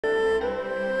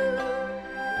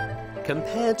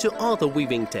Compared to other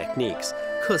weaving techniques,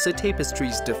 Kesi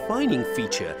Tapestry's defining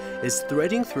feature is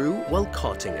threading through while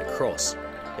cutting across.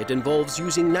 It involves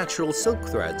using natural silk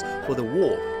threads for the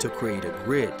warp to create a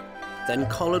grid. Then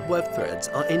colored weft threads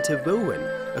are interwoven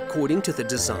according to the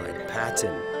design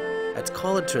pattern. At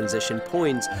colored transition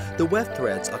points, the weft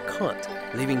threads are cut,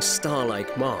 leaving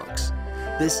star-like marks.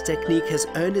 This technique has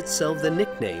earned itself the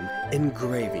nickname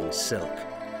engraving silk.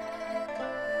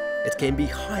 It can be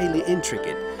highly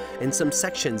intricate. In some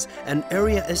sections, an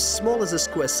area as small as a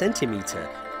square centimeter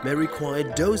may require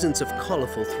dozens of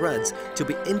colorful threads to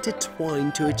be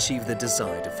intertwined to achieve the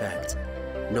desired effect.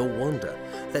 No wonder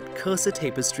that Kesi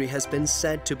tapestry has been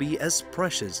said to be as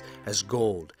precious as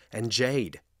gold and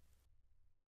jade.